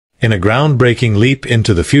In a groundbreaking leap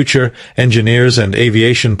into the future, engineers and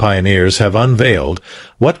aviation pioneers have unveiled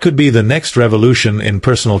what could be the next revolution in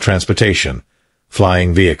personal transportation: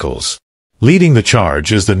 flying vehicles. Leading the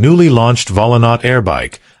charge is the newly launched Volonaut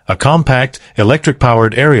airbike, a compact,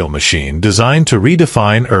 electric-powered aerial machine designed to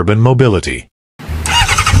redefine urban mobility.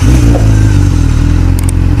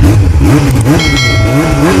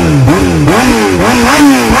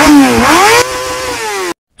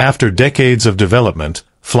 After decades of development,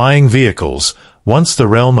 flying vehicles, once the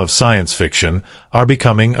realm of science fiction, are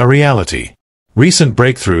becoming a reality. Recent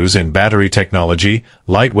breakthroughs in battery technology,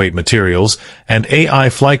 lightweight materials, and AI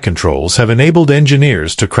flight controls have enabled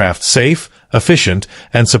engineers to craft safe, efficient,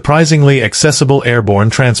 and surprisingly accessible airborne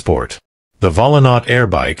transport. The Volonaut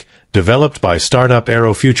airbike, developed by startup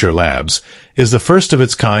Aerofuture Labs, is the first of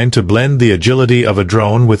its kind to blend the agility of a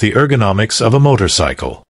drone with the ergonomics of a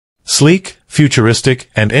motorcycle. Sleek, futuristic,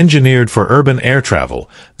 and engineered for urban air travel,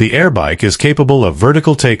 the airbike is capable of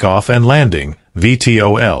vertical takeoff and landing,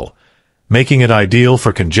 VTOL, making it ideal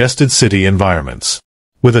for congested city environments.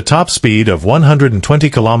 With a top speed of 120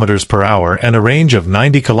 km per hour and a range of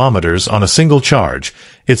 90 km on a single charge,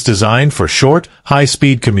 it's designed for short,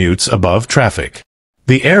 high-speed commutes above traffic.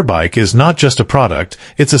 The airbike is not just a product,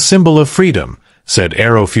 it's a symbol of freedom, said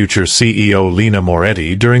Aerofuture CEO Lena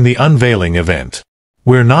Moretti during the unveiling event.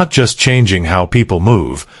 We're not just changing how people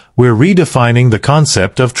move, we're redefining the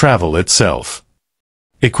concept of travel itself.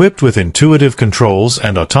 Equipped with intuitive controls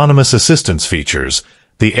and autonomous assistance features,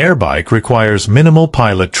 the airbike requires minimal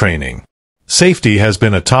pilot training. Safety has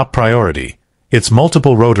been a top priority. Its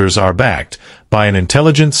multiple rotors are backed by an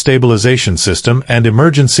intelligent stabilization system and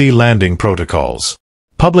emergency landing protocols.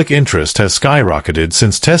 Public interest has skyrocketed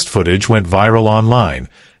since test footage went viral online,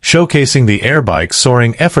 showcasing the airbike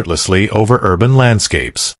soaring effortlessly over urban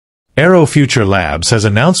landscapes. Aerofuture Labs has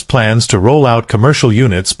announced plans to roll out commercial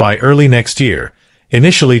units by early next year,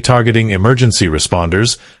 initially targeting emergency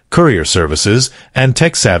responders, courier services, and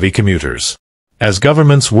tech-savvy commuters. As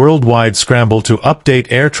governments worldwide scramble to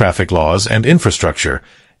update air traffic laws and infrastructure,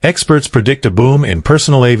 experts predict a boom in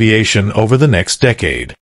personal aviation over the next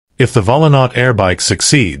decade. If the Volonaut airbike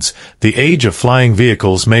succeeds, the age of flying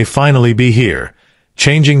vehicles may finally be here,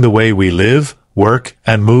 changing the way we live, work,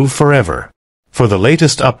 and move forever. For the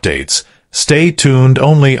latest updates, stay tuned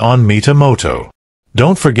only on Mitamoto.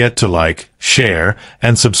 Don't forget to like, share,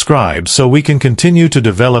 and subscribe so we can continue to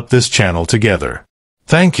develop this channel together.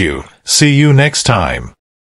 Thank you. See you next time.